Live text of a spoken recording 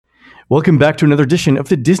Welcome back to another edition of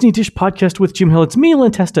the Disney Dish Podcast with Jim Hill. It's me,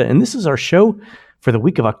 Len Testa, and this is our show for the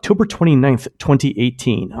week of October 29th,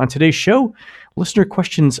 2018. On today's show, listener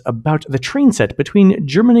questions about the train set between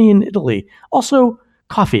Germany and Italy. Also,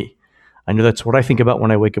 coffee. I know that's what I think about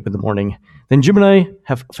when I wake up in the morning. Then Jim and I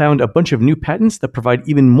have found a bunch of new patents that provide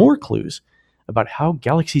even more clues about how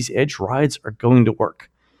Galaxy's Edge rides are going to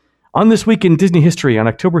work. On This Week in Disney History, on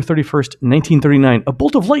October 31st, 1939, a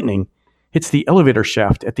bolt of lightning hits the elevator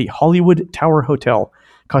shaft at the Hollywood Tower Hotel,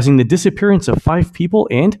 causing the disappearance of 5 people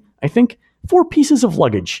and, I think, 4 pieces of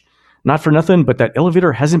luggage. Not for nothing, but that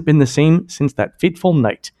elevator hasn't been the same since that fateful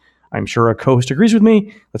night. I'm sure our co-host agrees with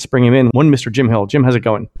me. Let's bring him in. One Mr. Jim Hill. Jim, how's it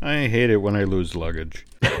going? I hate it when I lose luggage.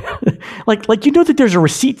 like you know that there's a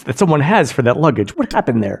receipt that someone has for that luggage. What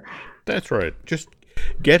happened there? That's right. Just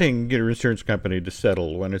getting your insurance company to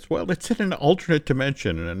settle when it's in an alternate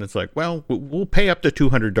dimension, and it's like, well, we'll pay up to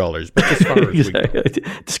 $200, but as far as we go.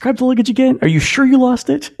 Describe the luggage again. Are you sure you lost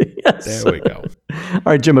it? Yes. There we go. All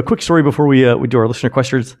right, Jim, a quick story before we do our listener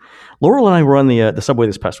questions. Laurel and I were on the subway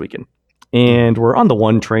this past weekend, and we're on the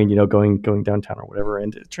one train, going downtown or whatever,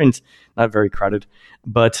 and the train's not very crowded,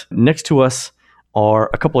 but next to us are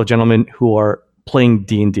a couple of gentlemen who are playing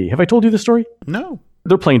D&D. Have I told you the story? No.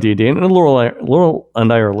 They're playing D&D, and Laurel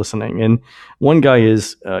and I are listening. And one guy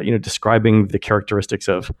is, describing the characteristics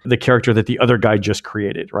of the character that the other guy just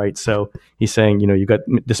created, right? So he's saying, you've got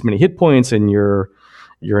this many hit points, and you're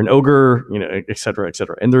an ogre, et cetera, et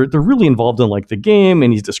cetera. And they're really involved in like the game,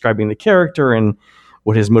 and he's describing the character and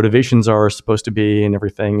what his motivations are supposed to be and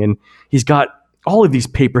everything. And he's got all of these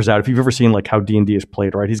papers out. If you've ever seen like how D&D is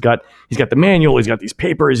played, right? He's got the manual, he's got these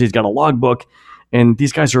papers, he's got a logbook, and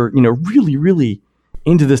these guys are, really, really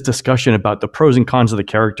into this discussion about the pros and cons of the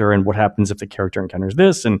character and what happens if the character encounters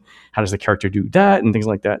this and how does the character do that and things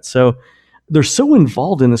like that. So they're so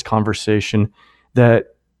involved in this conversation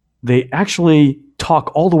that they actually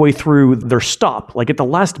talk all the way through their stop. Like at the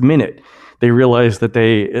last minute, they realize that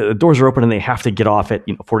the doors are open and they have to get off at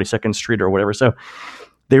 42nd Street or whatever. So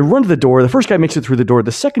they run to the door. The first guy makes it through the door.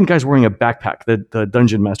 The second guy's wearing a backpack. The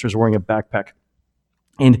dungeon master is wearing a backpack.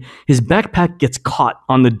 And his backpack gets caught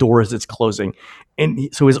on the door as it's closing. And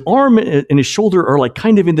so his arm and his shoulder are like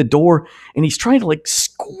kind of in the door, and he's trying to like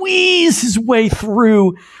squeeze his way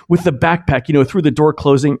through with the backpack, through the door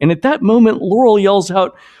closing. And at that moment, Laurel yells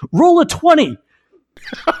out, "Roll a 20."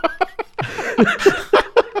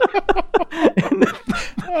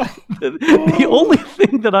 The only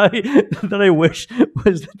thing that I wish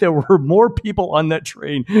was that there were more people on that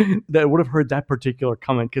train that would have heard that particular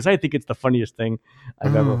comment, because I think it's the funniest thing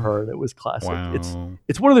I've ever heard. It was classic. Wow.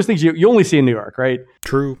 It's one of those things you only see in New York, right?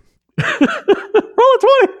 True. Roll a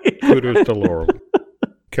 20. Kudos to Laurel.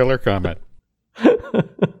 Killer comment.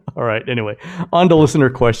 All right. Anyway, on to listener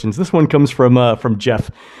questions. This one comes from Jeff.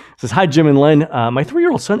 It says, "Hi, Jim and Len. My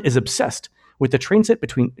 3-year-old son is obsessed with the train set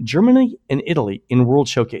between Germany and Italy in World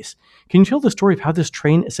Showcase. Can you tell the story of how this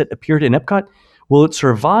train set appeared in Epcot? Will it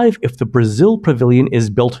survive if the Brazil Pavilion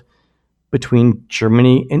is built between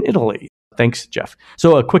Germany and Italy?" Thanks, Jeff.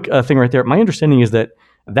 So a quick thing right there. My understanding is that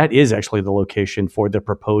is actually the location for the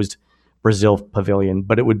proposed Brazil Pavilion,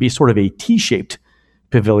 but it would be sort of a T-shaped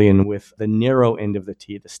pavilion with the narrow end of the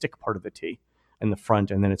T, the stick part of the T in the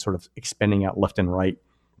front, and then it's sort of expanding out left and right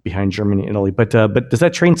behind Germany and Italy. But does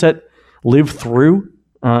that train set live through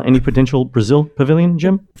any potential Brazil Pavilion,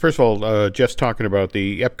 Jim? First of all, Jeff's talking about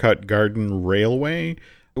the Epcot Garden Railway,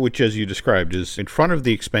 which, as you described, is in front of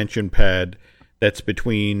the expansion pad that's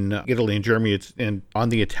between Italy and Germany. It's on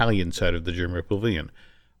the Italian side of the German Pavilion.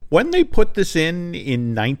 When they put this in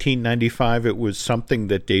 1995, it was something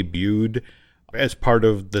that debuted as part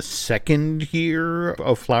of the second year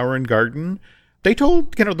of Flower and Garden. They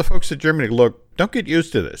told the folks at Germany, look, don't get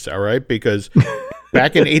used to this, all right? Because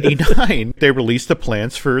back in 89, they released the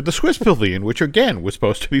plans for the Swiss Pavilion, which again was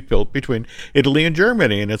supposed to be built between Italy and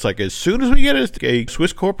Germany. And it's like, as soon as we get a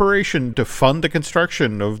Swiss corporation to fund the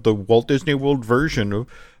construction of the Walt Disney World version of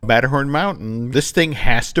Matterhorn Mountain, this thing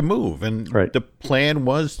has to move. And right. The plan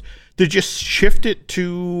was to just shift it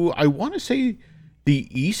to, I want to say, the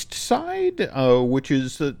east side, which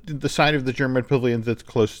is the side of the German Pavilion that's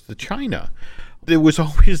closest to China. There was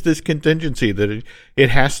always this contingency that it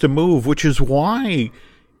has to move, which is why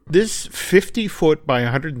this 50-foot by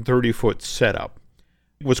 130-foot setup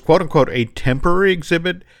was, quote-unquote, a temporary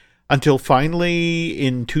exhibit until finally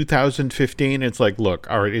in 2015, it's like, look,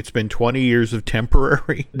 all right, it's been 20 years of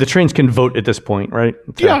temporary. The trains can vote at this point, right?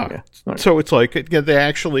 Yeah. Right. So it's like they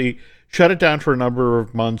actually shut it down for a number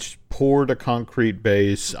of months, poured a concrete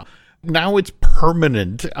base. Now it's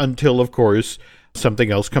permanent until, of course,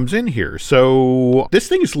 something else comes in here. So this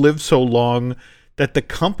thing has lived so long that the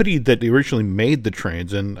company that originally made the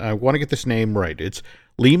trains, and I want to get this name right, it's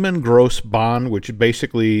Lehman Grossbahn, which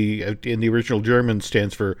basically in the original German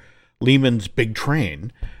stands for Lehman's Big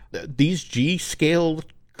Train. These G-scale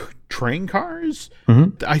train cars,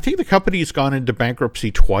 I think the company's gone into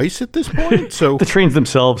bankruptcy twice at this point. So the trains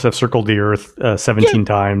themselves have circled the Earth 17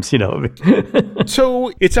 times,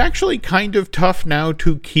 So it's actually kind of tough now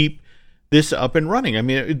to keep this up and running. I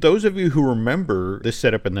mean, those of you who remember this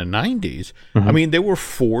setup in the 90s, I mean, there were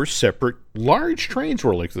 4 separate large trains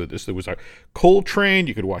rolling through this. There was a coal train,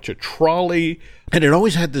 you could watch a trolley, and it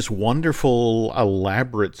always had this wonderful,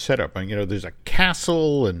 elaborate setup. And, there's a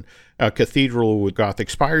castle and a cathedral with Gothic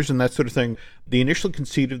spires and that sort of thing. The initial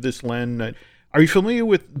conceit of this, Len, are you familiar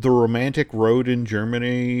with the Romantic Road in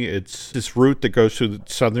Germany? It's this route that goes through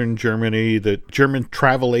southern Germany that German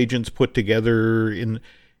travel agents put together in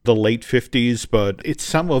the late 50s, but it's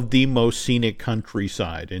some of the most scenic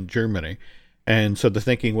countryside in Germany. And so the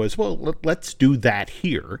thinking was, well, let's do that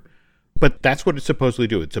here. But that's what it's supposedly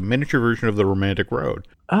do. It's a miniature version of the Romantic Road.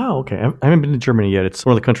 Oh, okay. I haven't been to Germany yet. It's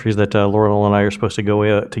one of the countries that Laurel and I are supposed to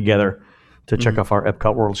go together to check off our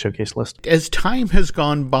Epcot World Showcase list. As time has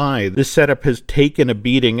gone by, this setup has taken a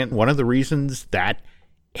beating, and one of the reasons that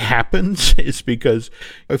happens is because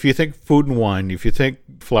if you think food and wine, if you think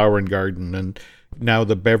flower and garden, and now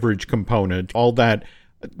the beverage component, all that,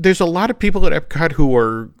 there's a lot of people at Epcot who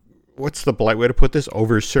are, what's the polite way to put this,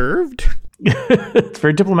 overserved? It's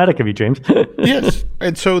very diplomatic of you, James. Yes.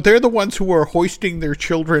 And so they're the ones who are hoisting their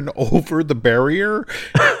children over the barrier.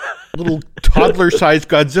 Little toddler-sized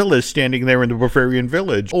Godzillas standing there in the Bavarian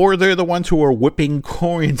village. Or they're the ones who are whipping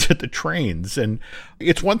coins at the trains. And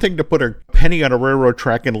it's one thing to put a penny on a railroad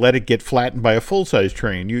track and let it get flattened by a full-size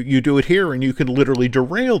train. You do it here and you can literally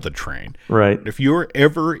derail the train. Right. If you're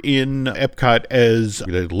ever in Epcot as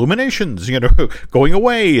Illuminations, going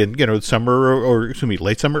away in, summer or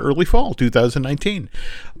late summer, early fall, 2019.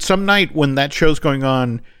 Some night when that show's going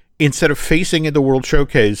on, instead of facing into World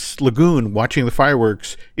Showcase Lagoon, watching the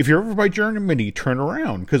fireworks, if you're ever by Germany, turn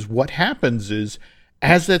around. Because what happens is,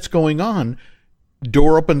 as that's going on,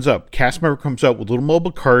 door opens up, cast member comes out with a little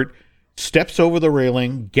mobile cart, steps over the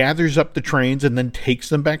railing, gathers up the trains, and then takes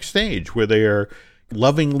them backstage, where they are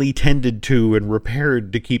lovingly tended to and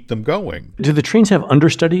repaired to keep them going. Do the trains have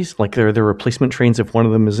understudies? Like they're replacement trains if one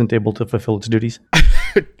of them isn't able to fulfill its duties?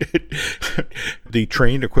 The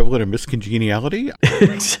train equivalent of Miss Congeniality?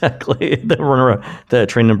 Exactly. The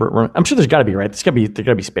train number. I'm sure there's got to be, right? There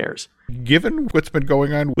got to be spares. Given what's been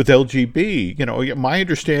going on with LGB, my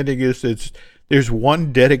understanding is there's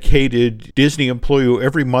one dedicated Disney employee who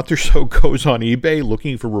every month or so goes on eBay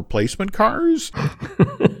looking for replacement cars.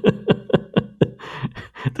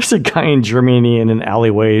 There's a guy in Germany in an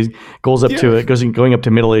alleyway, going up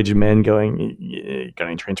to middle-aged men going, got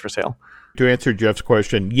any trains for sale? To answer Jeff's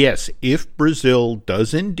question, yes, if Brazil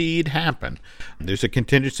does indeed happen, there's a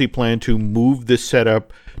contingency plan to move this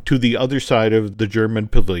setup to the other side of the German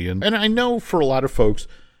pavilion. And I know for a lot of folks,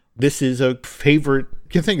 this is a favorite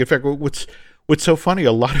thing. In fact, what's so funny,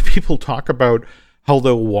 a lot of people talk about how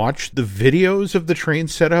they'll watch the videos of the train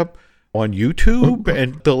setup on YouTube,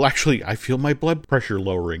 and they'll actually, I feel my blood pressure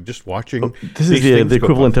lowering just watching. This is the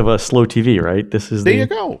equivalent of a slow TV, right? There you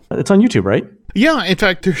go. It's on YouTube, right? Yeah, in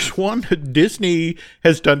fact, there's one, Disney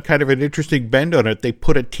has done kind of an interesting bend on it. They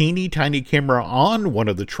put a teeny tiny camera on one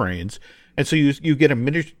of the trains, and so you get a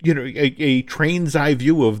minute, a train's eye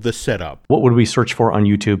view of the setup. What would we search for on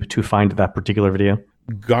YouTube to find that particular video?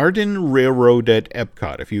 Garden Railroad at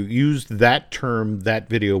Epcot. If you use that term, that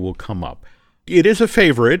video will come up. It is a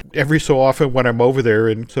favorite. Every so often when I'm over there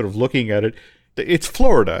and sort of looking at it, it's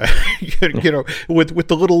Florida, with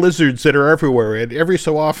the little lizards that are everywhere. And every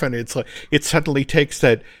so often it's like, it suddenly takes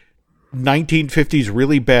that 1950s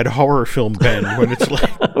really bad horror film bend when it's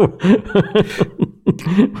like,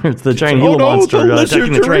 it's the giant Gila monster the lizards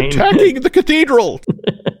attacking the train. Attacking the cathedral.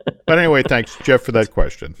 But anyway, thanks, Jeff, for that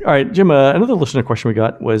question. All right, Jim, another listener question we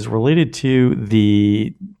got was related to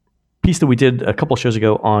the piece that we did a couple shows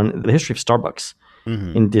ago on the history of Starbucks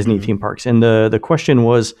in Disney theme parks. And the question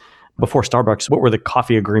was, before Starbucks, what were the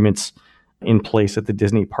coffee agreements in place at the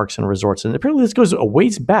Disney parks and resorts? And apparently this goes a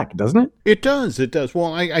ways back, doesn't it? It does.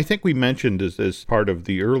 Well, I think we mentioned as part of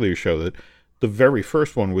the earlier show that the very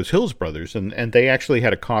first one was Hills Brothers, and they actually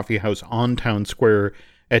had a coffee house on Town Square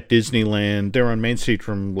at Disneyland. They're on Main Street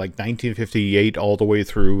from like 1958 all the way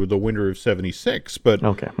through the winter of 76. But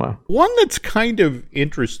one that's kind of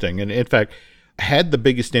interesting, and in fact had the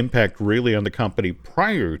biggest impact really on the company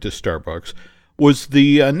prior to Starbucks, was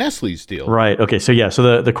the Nestle's deal. Right. Okay. So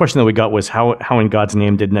the question that we got was how in God's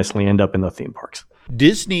name did Nestle end up in the theme parks?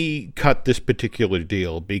 Disney cut this particular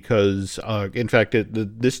deal because, in fact,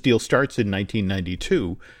 this deal starts in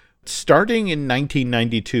 1992. Starting in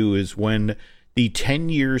 1992 is when the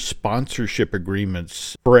 10-year sponsorship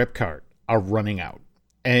agreements for Epcot are running out.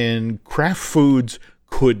 And Kraft Foods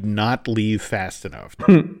could not leave fast enough.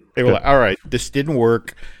 They were like, all right, this didn't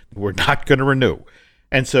work. We're not going to renew.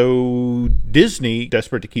 And so Disney,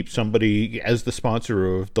 desperate to keep somebody as the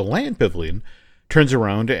sponsor of the Land Pavilion, turns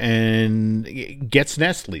around and gets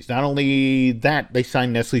Nestle's. Not only that, they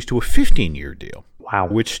signed Nestle's to a 15-year deal. Wow.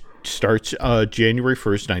 Which starts January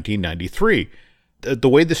 1st, 1993. The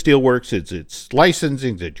way this deal works is it's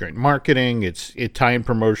licensing, it's joint marketing, it's tie-in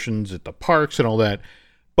promotions at the parks and all that.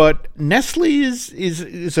 But Nestle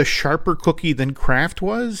is a sharper cookie than Kraft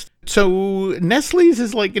was. So Nestle's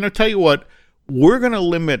is like, tell you what, we're going to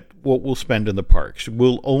limit what we'll spend in the parks.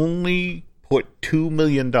 We'll only put $2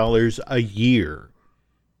 million a year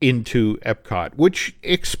into Epcot, which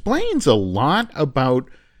explains a lot about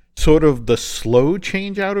sort of the slow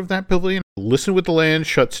change out of that pavilion. Listen with the Land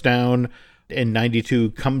shuts down in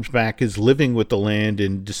 92, comes back as Living with the Land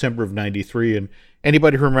in December of 93. And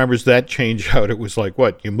anybody who remembers that change out, it was like,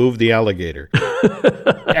 what? You move the alligator.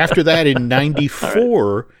 After that, in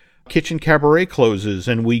 94, Kitchen Cabaret closes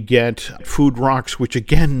and we get Food Rocks, which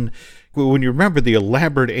again, when you remember the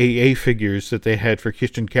elaborate AA figures that they had for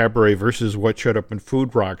Kitchen Cabaret versus what showed up in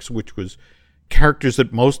Food Rocks, which was characters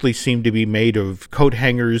that mostly seemed to be made of coat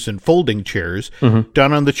hangers and folding chairs,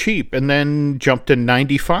 done on the cheap. And then jumped to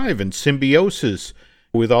 95 and Symbiosis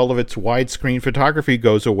with all of its widescreen photography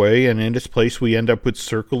goes away, and in its place we end up with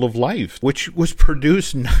Circle of Life, which was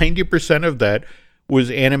produced, 90% of that was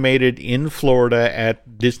animated in Florida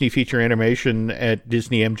at Disney Feature Animation at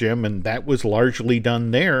Disney MGM, and that was largely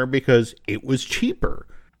done there because it was cheaper.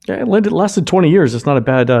 Yeah, it lasted 20 years. It's not a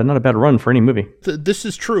bad run for any movie. This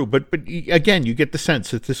is true, but again, you get the sense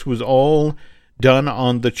that this was all done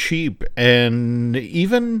on the cheap. And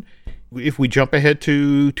even if we jump ahead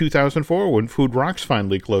to 2004, when Food Rocks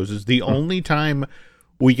finally closes, the only time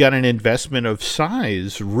we got an investment of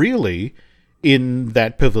size, really, in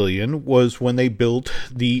that pavilion was when they built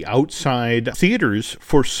the outside theaters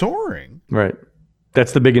for Soaring. Right.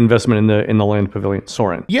 That's the big investment in the Land Pavilion,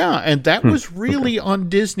 Soarin'. Yeah, and that was really on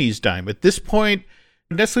Disney's dime. At this point,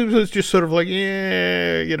 Nestle was just sort of like,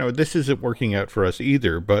 this isn't working out for us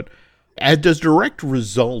either. But as a direct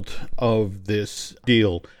result of this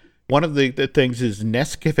deal, one of the things is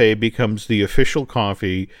Nescafe becomes the official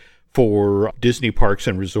coffee for Disney parks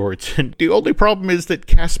and resorts. And the only problem is that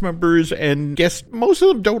cast members and guests, most of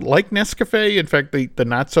them don't like Nescafe. In fact, the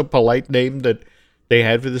not-so-polite name that they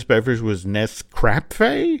had for this beverage was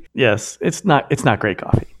Nescrapfe. Yes, it's not great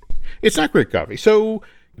coffee. It's not great coffee. So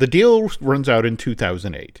the deal runs out in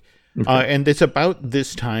 2008. Okay. And it's about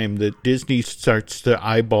this time that Disney starts to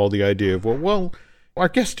eyeball the idea of, well, our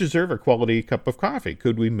guests deserve a quality cup of coffee.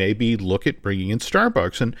 Could we maybe look at bringing in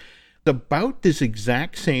Starbucks? And about this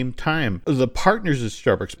exact same time, the partners at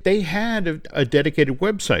Starbucks, they had a dedicated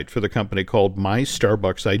website for the company called My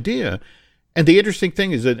Starbucks Idea. And the interesting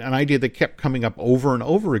thing is that an idea that kept coming up over and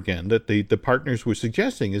over again that the partners were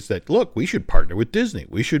suggesting is that, look, we should partner with Disney.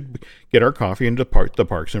 We should get our coffee into the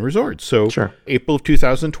parks and resorts. So sure. April of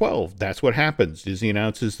 2012, that's what happens. Disney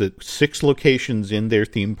announces that 6 locations in their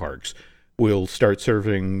theme parks will start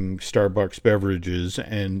serving Starbucks beverages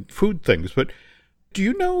and food things. But do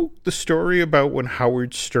you know the story about when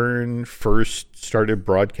Howard Stern first started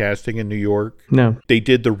broadcasting in New York? No. They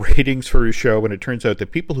did the ratings for his show, and it turns out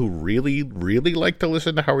that people who really, really like to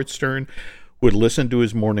listen to Howard Stern would listen to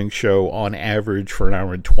his morning show on average for an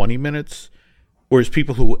hour and 20 minutes, whereas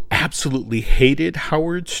people who absolutely hated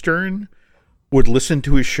Howard Stern would listen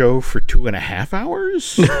to his show for 2.5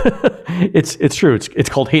 hours. It's true. It's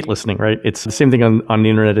called hate listening, right? It's the same thing on the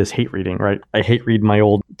internet as hate reading, right? I hate read my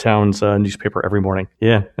old town's newspaper every morning.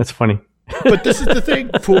 Yeah, that's funny. But this is the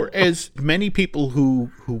thing, for as many people who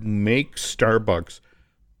make Starbucks,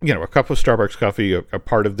 a cup of Starbucks coffee a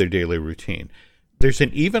part of their daily routine, there's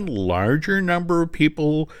an even larger number of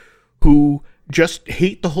people who just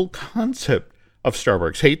hate the whole concept of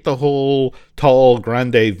Starbucks, hate the whole tall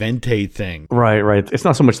grande venti thing. Right. It's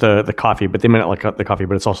not so much the coffee, but they may not like the coffee,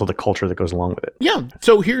 but it's also the culture that goes along with it. Yeah.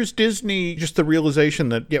 So here's Disney, just the realization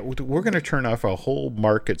that, we're going to turn off a whole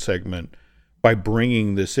market segment by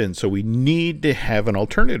bringing this in. So we need to have an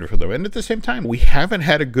alternative for them. And at the same time, we haven't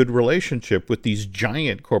had a good relationship with these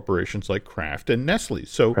giant corporations like Kraft and Nestle.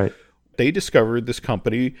 So they discovered this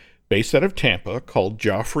company based out of Tampa called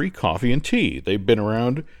Joffrey Coffee and Tea. They've been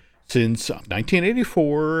around since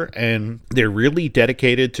 1984, and they're really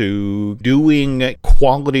dedicated to doing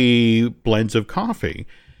quality blends of coffee.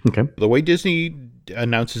 Okay. The way Disney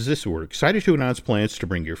announces this: we're excited to announce plans to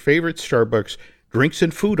bring your favorite Starbucks drinks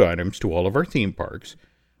and food items to all of our theme parks.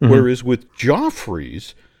 Whereas with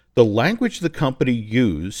Joffrey's, the language the company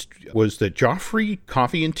used was that Joffrey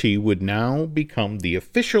Coffee and Tea would now become the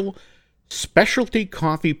official specialty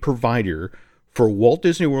coffee provider for Walt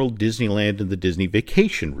Disney World, Disneyland, and the Disney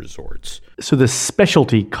Vacation Resorts. So the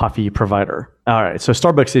specialty coffee provider. All right. So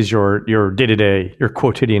Starbucks is your day-to-day, your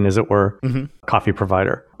quotidian, as it were, coffee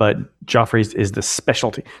provider. But Joffrey's is the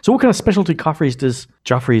specialty. So what kind of specialty coffees does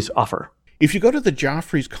Joffrey's offer? If you go to the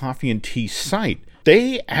Joffrey's Coffee and Tea site,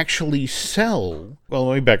 they actually sell... Well,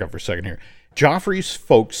 let me back up for a second here. Joffrey's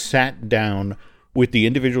folks sat down with the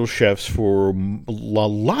individual chefs for a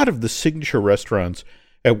lot of the signature restaurants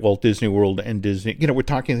at Walt Disney World and Disney. We're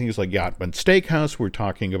talking things like Yachtman Steakhouse. We're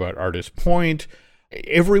talking about Artist Point.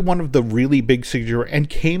 Every one of the really big signature, and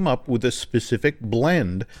came up with a specific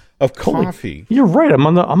blend of coffee. You're right. I'm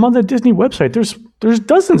on the Disney website. There's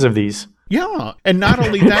dozens of these. Yeah, and not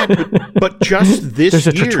only that, but just this year... There's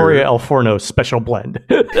a Trattoria El Forno special blend.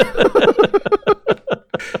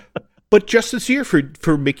 But just this year,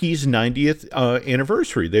 for Mickey's 90th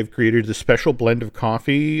anniversary, they've created a special blend of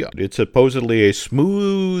coffee. It's supposedly a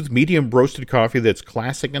smooth, medium roasted coffee that's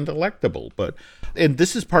classic and delectable. And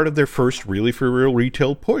this is part of their first really for real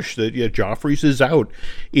retail push. That Joffrey's is out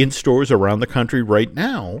in stores around the country right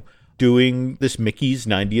now doing this Mickey's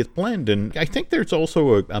 90th blend. And I think there's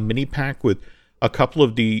also a mini pack with a couple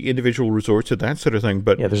of the individual resorts and that sort of thing.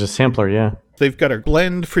 But yeah, there's a sampler, yeah. They've got a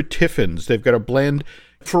blend for Tiffin's. They've got a blend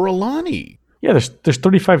for Alani. Yeah, there's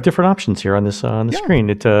 35 different options here on this screen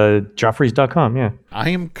at Joffreys.com, yeah. I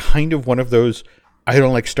am kind of one of those, I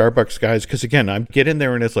don't like Starbucks guys, because again, I get in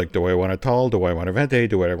there and it's like, do I want a tall? Do I want a venti?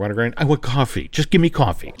 Do I want a grain? I want coffee. Just give me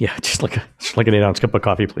coffee. Yeah, just like an 8-ounce cup of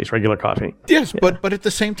coffee, please. Regular coffee. Yes, yeah. But at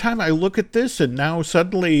the same time, I look at this and now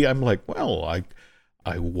suddenly I'm like, well,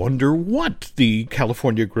 I wonder what the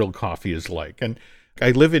California Grill coffee is like. And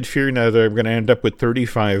I live in fear now that I'm going to end up with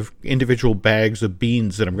 35 individual bags of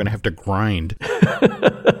beans that I'm going to have to grind.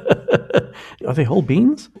 Are they whole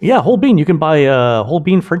beans? Yeah, whole bean. You can buy whole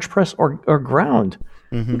bean French press or ground.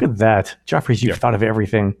 Look at that. Joffrey's, you've thought of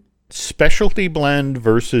everything. Specialty blend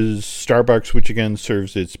versus Starbucks, which again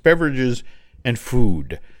serves its beverages and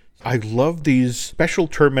food. I love these special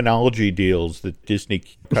terminology deals that Disney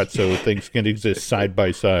cut so things can exist side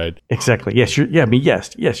by side. Exactly. Yes.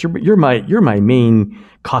 Yes. You're my main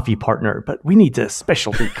coffee partner, but we need a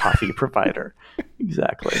specialty coffee provider.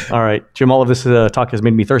 Exactly. All right, Jim. All of this talk has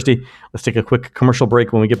made me thirsty. Let's take a quick commercial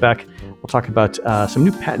break. When we get back, we'll talk about some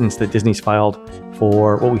new patents that Disney's filed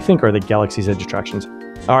for what we think are the Galaxy's Edge attractions.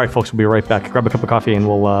 All right, folks. We'll be right back. Grab a cup of coffee, and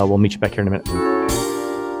we'll meet you back here in a minute.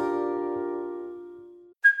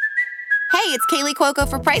 Hey, it's Kaylee Cuoco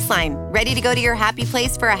for Priceline. Ready to go to your happy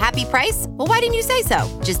place for a happy price? Well, why didn't you say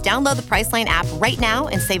so? Just download the Priceline app right now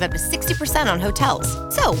and save up to 60% on hotels.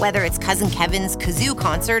 So whether it's Cousin Kevin's Kazoo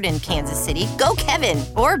Concert in Kansas City, go Kevin,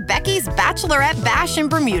 or Becky's Bachelorette Bash in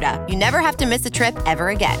Bermuda, you never have to miss a trip ever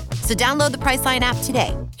again. So download the Priceline app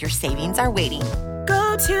today. Your savings are waiting.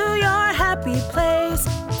 Go to your happy place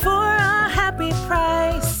for a happy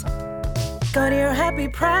price. Go to your happy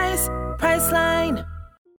price, Priceline.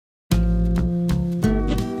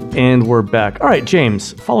 And we're back. All right,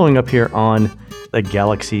 James, following up here on the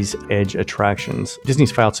Galaxy's Edge attractions.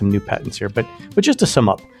 Disney's filed some new patents here, but just to sum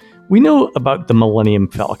up, we know about the Millennium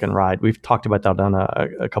Falcon ride. We've talked about that on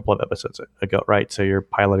a couple of episodes ago, right? So you're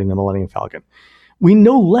piloting the Millennium Falcon. We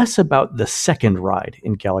know less about the second ride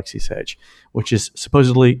in Galaxy's Edge, which is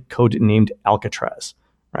supposedly code-named Alcatraz,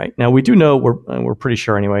 right? Now, we do know, we're pretty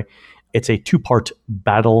sure anyway, it's a 2-part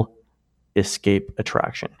battle escape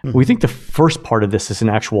attraction. We think the first part of this is an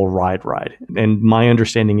actual ride. And my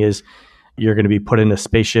understanding is you're going to be put in a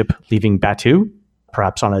spaceship leaving Batuu,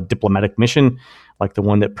 perhaps on a diplomatic mission, like the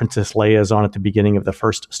one that Princess Leia is on at the beginning of the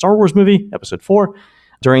first Star Wars movie, Episode 4.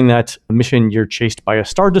 During that mission, you're chased by a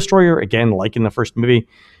Star Destroyer, again, like in the first movie.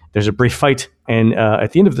 There's a brief fight, and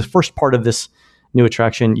at the end of the first part of this new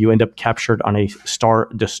attraction, you end up captured on a Star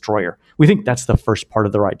Destroyer. We think that's the first part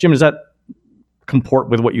of the ride. Jim, does that comport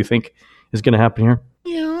with what you think is going to happen here?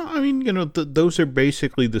 Yeah, I mean, those are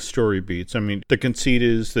basically the story beats. I mean, the conceit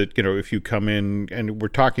is that, if you come in, and we're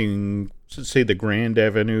talking, say, the Grand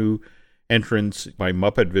Avenue entrance by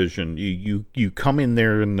Muppet Vision, you come in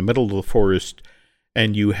there in the middle of the forest,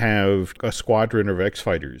 and you have a squadron of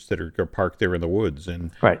X-Fighters that are parked there in the woods.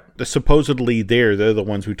 And right. Supposedly they're the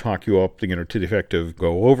ones who talk you up, to the effect of,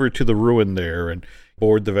 go over to the ruin there and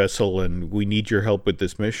board the vessel, and we need your help with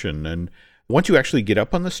this mission. And Once you actually get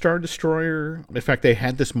up on the Star Destroyer, in fact, they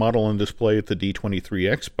had this model on display at the D23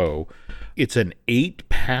 Expo. It's an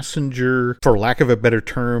 8-passenger, for lack of a better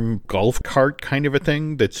term, golf cart kind of a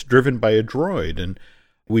thing that's driven by a droid. And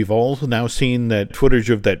we've all now seen that footage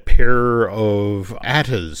of that pair of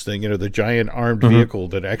ATAs, the giant armed vehicle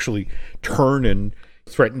that actually turn and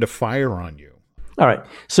threaten to fire on you. All right.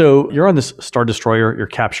 So you're on this Star Destroyer. You're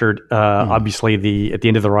captured. Obviously, at the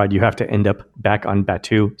end of the ride, you have to end up back on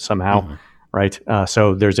Batuu somehow, right?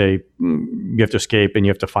 So you have to escape, and you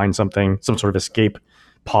have to find some sort of escape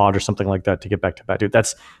pod or something like that to get back to Batuu.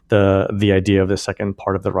 That's the idea of the second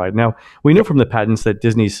part of the ride. Now, we know from the patents that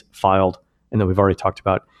Disney's filed, and that we've already talked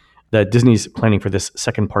about, that Disney's planning for this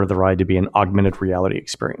second part of the ride to be an augmented reality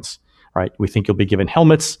experience, right? We think you'll be given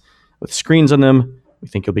helmets with screens on them. We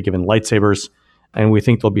think you'll be given lightsabers. And we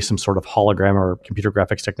think there'll be some sort of hologram or computer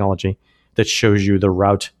graphics technology that shows you the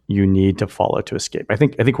route you need to follow to escape. I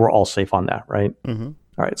think we're all safe on that, right? All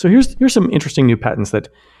right. So here's some interesting new patents that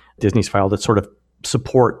Disney's filed that sort of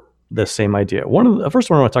support the same idea. The first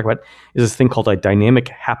one I want to talk about is this thing called a dynamic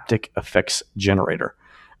haptic effects generator.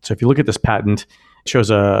 So if you look at this patent, it shows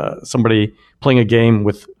somebody playing a game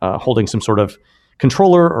with holding some sort of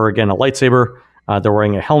controller or, again, a lightsaber. They're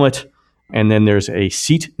wearing a helmet, and then there's a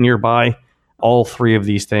seat nearby. All three of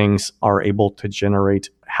these things are able to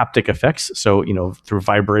generate haptic effects. So, through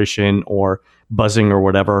vibration or buzzing or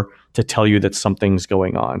whatever to tell you that something's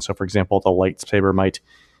going on. So, for example, the lightsaber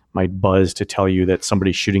might buzz to tell you that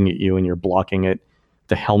somebody's shooting at you and you're blocking it.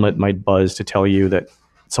 The helmet might buzz to tell you that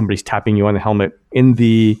somebody's tapping you on the helmet. In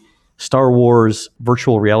the Star Wars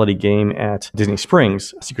virtual reality game at Disney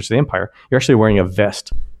Springs, Secrets of the Empire, you're actually wearing a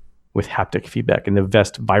vest with haptic feedback, and the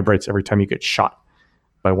vest vibrates every time you get shot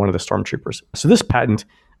by one of the stormtroopers. So this patent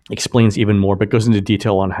explains even more, but goes into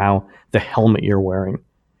detail on how the helmet you're wearing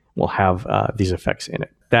will have these effects in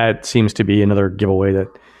it. That seems to be another giveaway that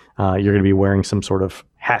you're going to be wearing some sort of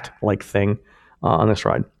hat-like thing on this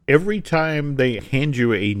ride. Every time they hand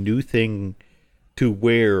you a new thing to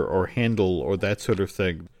wear or handle or that sort of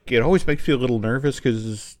thing, it always makes you a little nervous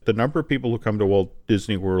because the number of people who come to Walt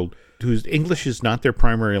Disney World whose English is not their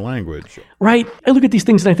primary language. Right. I look at these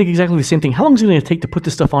things and I think exactly the same thing. How long is it going to take to put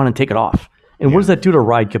this stuff on and take it off? And what does that do to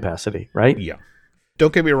ride capacity, right? Yeah.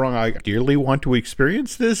 Don't get me wrong, I dearly want to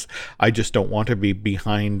experience this. I just don't want to be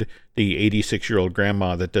behind the 86-year-old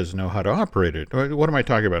grandma that doesn't know how to operate it. What am I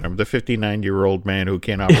talking about? I'm the 59-year-old man who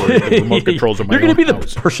can't operate the remote controls of my own house. You're going to be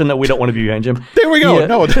the person that we don't want to be behind, Jim. There we go. Yeah.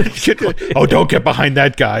 No, don't get behind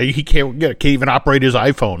that guy. He can't even operate his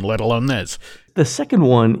iPhone, let alone this. The second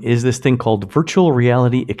one is this thing called virtual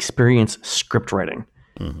reality experience script writing.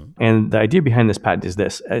 And the idea behind this patent is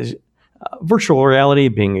this. Virtual reality,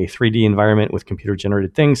 being a 3D environment with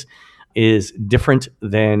computer-generated things, is different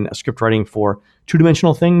than script writing for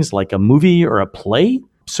two-dimensional things like a movie or a play,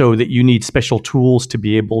 so that you need special tools to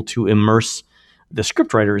be able to immerse the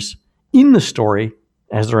script writers in the story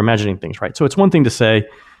as they're imagining things, right? So it's one thing to say,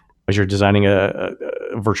 as you're designing a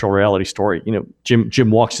virtual reality story,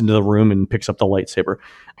 Jim walks into the room and picks up the lightsaber.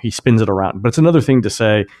 He spins it around. But it's another thing to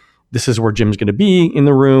say, this is where Jim's going to be in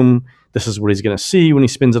the room. This is what he's going to see when he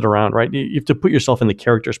spins it around, right? You have to put yourself in the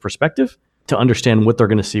character's perspective to understand what they're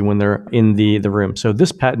going to see when they're in the room. So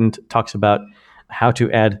this patent talks about how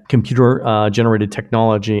to add computer-generated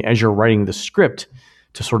technology as you're writing the script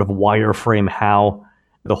to sort of wireframe how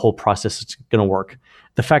the whole process is going to work.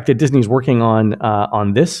 The fact that Disney's working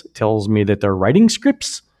on this tells me that they're writing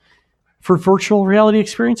scripts for virtual reality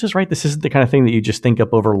experiences, right? This isn't the kind of thing that you just think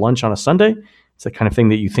up over lunch on a Sunday. It's the kind of thing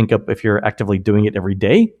that you think up if you're actively doing it every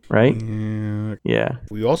day, right? Yeah.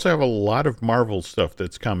 We also have a lot of Marvel stuff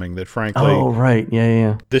that's coming that, frankly... Oh, right.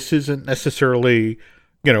 Yeah. This isn't necessarily,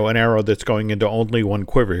 an arrow that's going into only one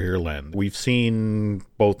quiver here, Len. We've seen,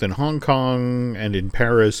 both in Hong Kong and in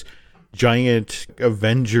Paris, giant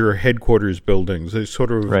Avenger headquarters buildings. It's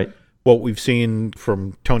sort of what we've seen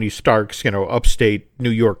from Tony Stark's, upstate New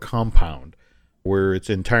York compound, where it's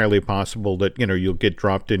entirely possible that, you'll get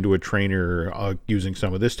dropped into a trainer using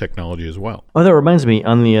some of this technology as well. Oh, that reminds me,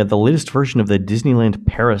 on the latest version of the Disneyland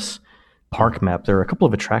Paris park map, there are a couple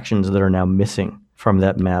of attractions that are now missing from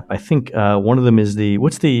that map. I think one of them is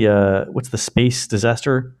what's the space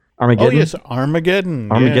disaster? Armageddon? Oh, yes,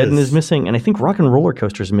 Armageddon. Armageddon is missing, and I think Rock and Roller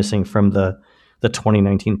Coaster is missing from the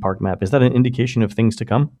 2019 park map. Is that an indication of things to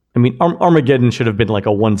come? I mean, Armageddon should have been like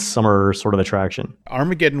a one summer sort of attraction.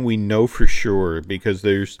 Armageddon we know for sure because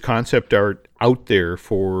there's concept art out there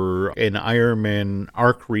for an Iron Man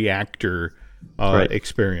arc reactor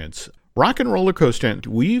experience. Rock and Roller Coaster,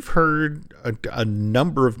 we've heard a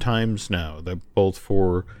number of times now that both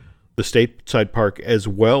for the stateside park as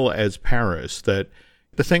well as Paris, that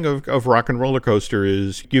The thing of Rock and Roller Coaster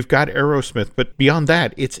is you've got Aerosmith, but beyond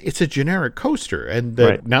that, it's a generic coaster. And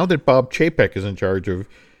now that Bob Chapek is in charge of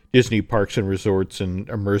Disney parks and resorts and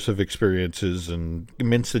immersive experiences and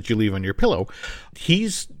mints that you leave on your pillow,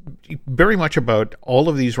 he's very much about all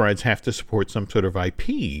of these rides have to support some sort of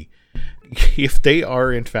IP. If they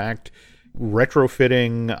are, in fact,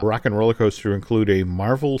 retrofitting Rock and Roller Coaster to include a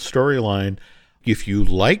Marvel storyline, if you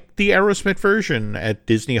like the Aerosmith version at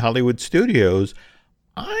Disney Hollywood Studios,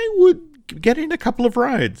 I would get in a couple of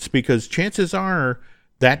rides, because chances are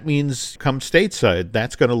that means come stateside,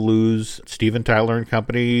 that's going to lose Steven Tyler and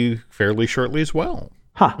company fairly shortly as well.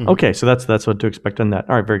 Okay, so that's what to expect on that.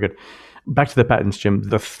 All right, very good. Back to the patents, Jim.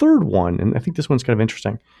 The third one, and I think this one's kind of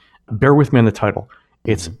interesting. Bear with me on the title.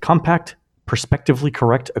 It's compact, perspectively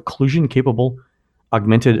correct, occlusion-capable,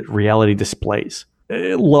 augmented reality displays.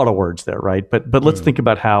 A lot of words there, right? But let's think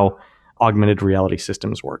about how augmented reality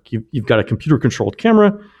systems work. You've got a computer-controlled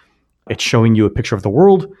camera. It's showing you a picture of the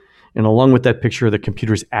world. And along with that picture, the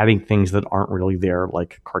computer's adding things that aren't really there,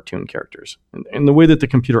 like cartoon characters. And the way that the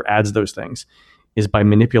computer adds those things is by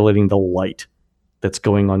manipulating the light that's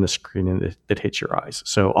going on the screen and that hits your eyes.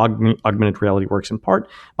 So augmented reality works in part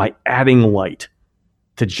by adding light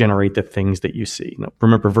to generate the things that you see. Now,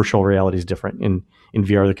 remember, virtual reality is different. In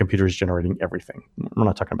VR, the computer is generating everything. We're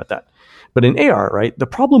not talking about that. But in AR, right, the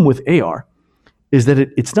problem with AR is that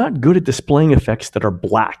it's not good at displaying effects that are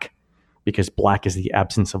black, because black is the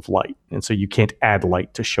absence of light. And so you can't add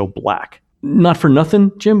light to show black. Not for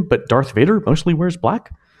nothing, Jim, but Darth Vader mostly wears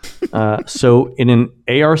black. So in an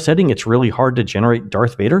AR setting, it's really hard to generate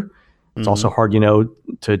Darth Vader. It's also hard,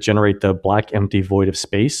 to generate the black empty void of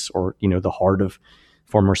space, or, the heart of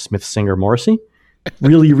former Smith singer Morrissey.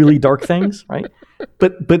 Really, really dark things, right?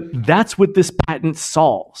 But that's what this patent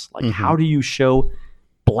solves. Like, how do you show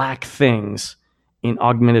black things in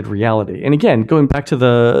augmented reality? And again, going back to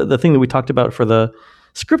the thing that we talked about for the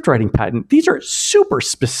script writing patent, these are super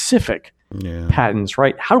specific patents,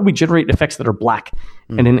 right? How do we generate effects that are black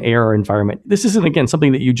in an AR environment? This isn't, again,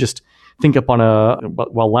 something that you just think up on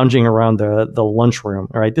while lounging around the lunchroom,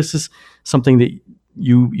 all right? This is something that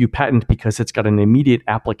you patent because it's got an immediate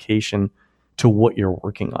application to what you're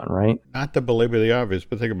working on, right? Not to belabor the obvious,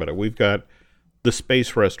 but think about it. We've got the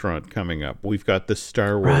space restaurant coming up. We've got the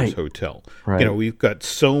Star Wars hotel. Right. We've got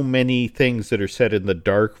so many things that are set in the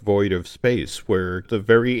dark void of space, where the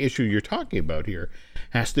very issue you're talking about here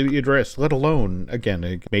has to be addressed, let alone, again,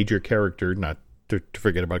 a major character, not to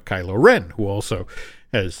forget about Kylo Ren, who also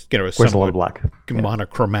has, a somewhat black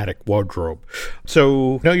monochromatic wardrobe.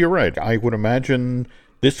 So, no, you're right. I would imagine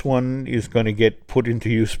this one is going to get put into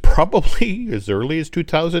use probably as early as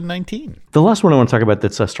 2019. The last one I want to talk about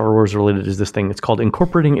that's Star Wars related is this thing. It's called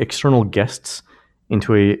incorporating external guests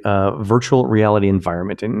into a virtual reality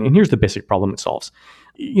environment. And here's the basic problem it solves.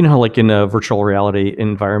 You know how, like, in a virtual reality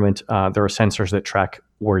environment, there are sensors that track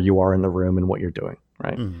where you are in the room and what you're doing,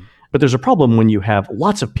 right? But there's a problem when you have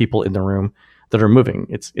lots of people in the room that are moving.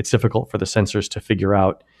 It's difficult for the sensors to figure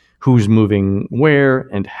out who's moving where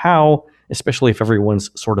and how, especially if everyone's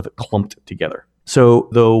sort of clumped together. So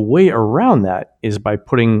the way around that is by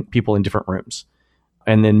putting people in different rooms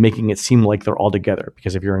and then making it seem like they're all together.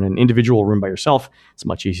 Because if you're in an individual room by yourself, it's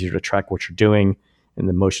much easier to track what you're doing and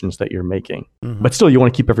the motions that you're making. But still, you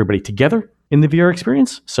want to keep everybody together in the VR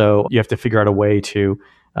experience. So you have to figure out a way to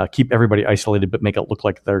keep everybody isolated but make it look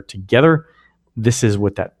like they're together. This is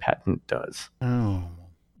what that patent does. Oh,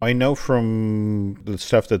 I know from the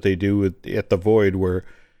stuff that they do at the Void, where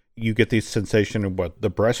you get the sensation of the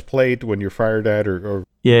breastplate when you're fired at, or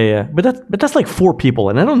yeah. But that's like 4 people,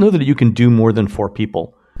 and I don't know that you can do more than 4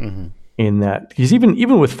 people in that, because even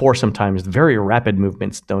with 4, sometimes very rapid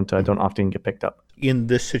movements don't often get picked up. In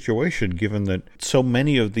this situation, given that so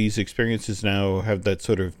many of these experiences now have that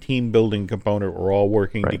sort of team building component, we're all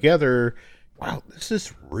working together. Wow, this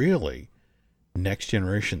is really next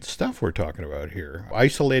generation stuff we're talking about here.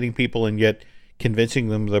 Isolating people and yet convincing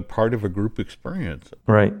them they're part of a group experience.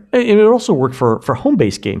 Right. And it would also work for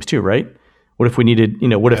home-based games too, right? What if we needed,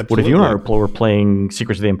 what if you and I were playing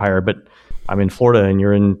Secrets of the Empire, but I'm in Florida and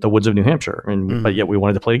you're in the woods of New Hampshire, but yet we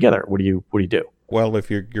wanted to play together. What do you do? Well, if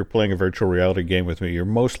you're playing a virtual reality game with me, you're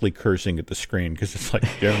mostly cursing at the screen, because it's like,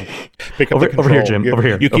 Jim, pick up the control. Over here, Jim. Over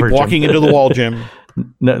here. You keep walking into the wall, Jim.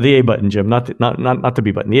 No, the A button, Jim. Not the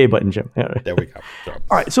B button. The A button, Jim. There we go. So.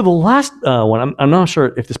 All right. So the last one, I'm not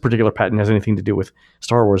sure if this particular patent has anything to do with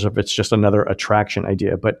Star Wars, or if it's just another attraction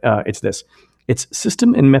idea. But it's this: it's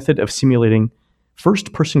system and method of simulating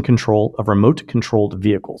first-person control of remote-controlled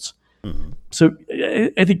vehicles. So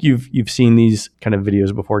I think you've seen these kind of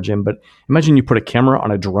videos before, Jim. But imagine you put a camera on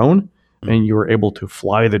a drone and you were able to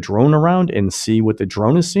fly the drone around and see what the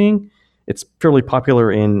drone is seeing. It's fairly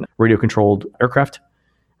popular in radio-controlled aircraft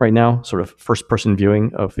right now, sort of first-person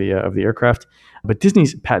viewing of the aircraft. But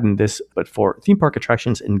Disney's patented this, but for theme park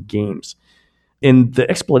attractions and games. And the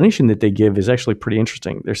explanation that they give is actually pretty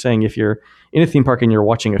interesting. They're saying if you're in a theme park and you're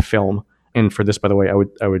watching a film, and for this, by the way,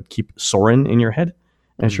 I would keep Soarin' in your head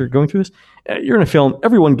as you're going through this. You're in a film,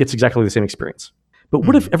 everyone gets exactly the same experience. But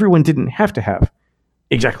what if everyone didn't have to have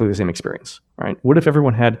exactly the same experience, right? What if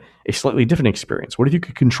everyone had a slightly different experience? What if you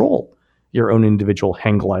could control your own individual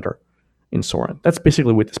hang glider in Soarin'? That's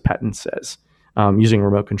basically what this patent says, using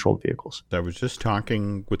remote-controlled vehicles. I was just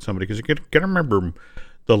talking with somebody, because you got to remember,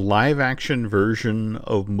 the live-action version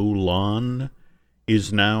of Mulan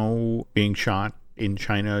is now being shot in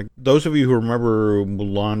China. Those of you who remember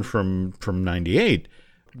Mulan from 98,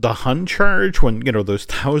 the Hun charge, when, those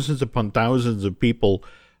thousands upon thousands of people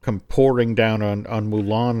come pouring down on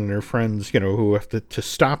Mulan and her friends, who have to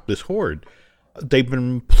stop this horde. They've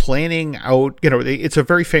been planning out, it's a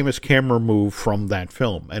very famous camera move from that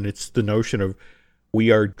film. And it's the notion of, we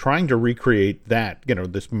are trying to recreate that,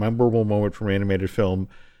 this memorable moment from animated film,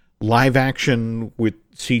 live action with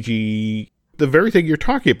CG, the very thing you're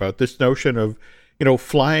talking about, this notion of,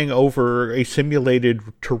 flying over a simulated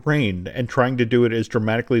terrain and trying to do it as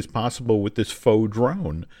dramatically as possible with this faux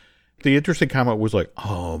drone. The interesting comment was like,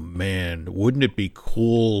 oh man, wouldn't it be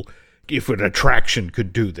cool if an attraction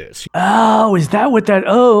could do this? Oh, is that what that?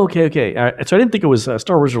 Oh, okay. So I didn't think it was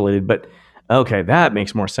Star Wars related, but okay, that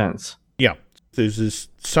makes more sense. Yeah. There's this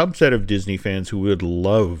subset of Disney fans who would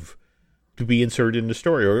love to be inserted in the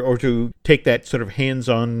story, or to take that sort of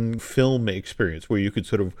hands-on film experience where you could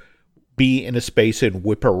sort of be in a space and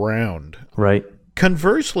whip around. Right.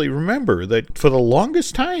 Conversely, remember that for the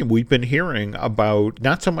longest time, we've been hearing about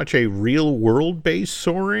not so much a real world-based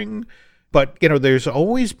soaring, but, there's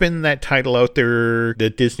always been that title out there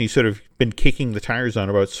that Disney sort of been kicking the tires on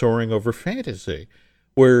about soaring over fantasy,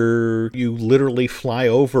 where you literally fly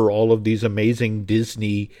over all of these amazing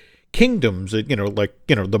Disney kingdoms, that,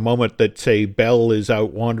 the moment that, say, Belle is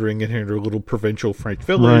out wandering in her little provincial French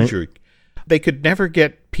village, right. They could never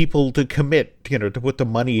get people to commit, to put the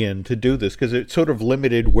money in to do this, because it sort of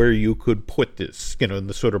limited where you could put this, in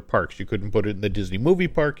the sort of parks. You couldn't put it in the Disney movie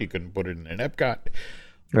park. You couldn't put it in an Epcot.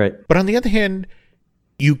 Right. But on the other hand,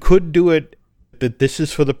 you could do it that this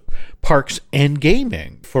is for the parks and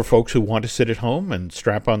gaming, for folks who want to sit at home and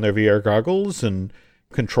strap on their VR goggles and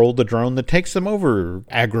control the drone that takes them over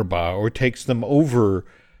Agrabah or takes them over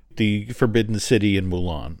the Forbidden City in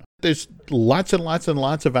Mulan. There's lots and lots and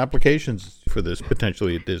lots of applications for this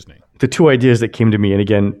potentially at Disney. The two ideas that came to me, and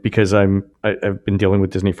again, because I've been dealing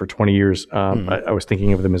with Disney for 20 years, I was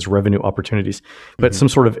thinking of them as revenue opportunities. But some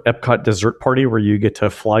sort of Epcot dessert party where you get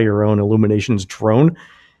to fly your own Illuminations drone.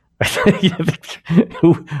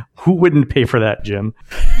 Who wouldn't pay for that, Jim?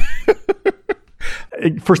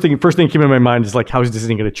 First thing came in my mind is like, how is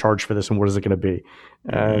Disney going to charge for this, and what is it going to be?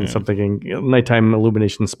 And so I'm thinking, nighttime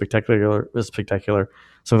illumination spectacular,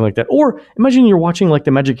 something like that. Or imagine you're watching like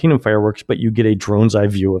the Magic Kingdom fireworks, but you get a drone's eye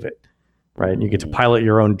view of it, right? And you get to pilot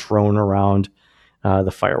your own drone around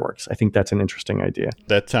the fireworks. I think that's an interesting idea.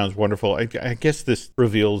 That sounds wonderful. I guess this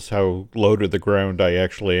reveals how low to the ground I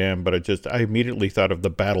actually am, but I immediately thought of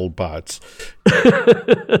the battle bots.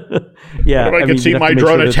 Yeah, I can see my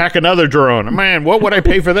drone attack another drone. Man, what would I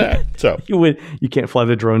pay for that? So you can't fly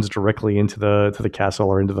the drones directly into the castle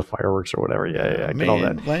or into the fireworks or whatever. Yeah, I get all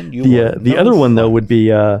that. Glenn, the other one though would be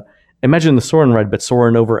imagine the Soarin' ride, but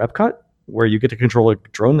Soarin' over Epcot, where you get to control a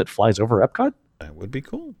drone that flies over Epcot. That would be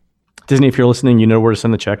cool. Disney, if you're listening, you know where to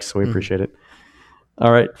send the checks, so we appreciate it.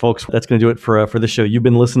 All right, folks, that's going to do it for this show. You've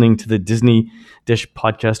been listening to the Disney Dish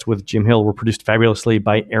podcast with Jim Hill. We're produced fabulously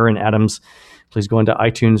by Aaron Adams. Please go into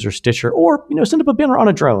iTunes or Stitcher, or send up a banner on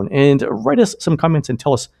a drone and write us some comments and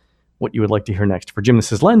tell us what you would like to hear next. For Jim,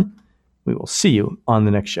 this is Len. We will see you on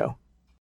the next show.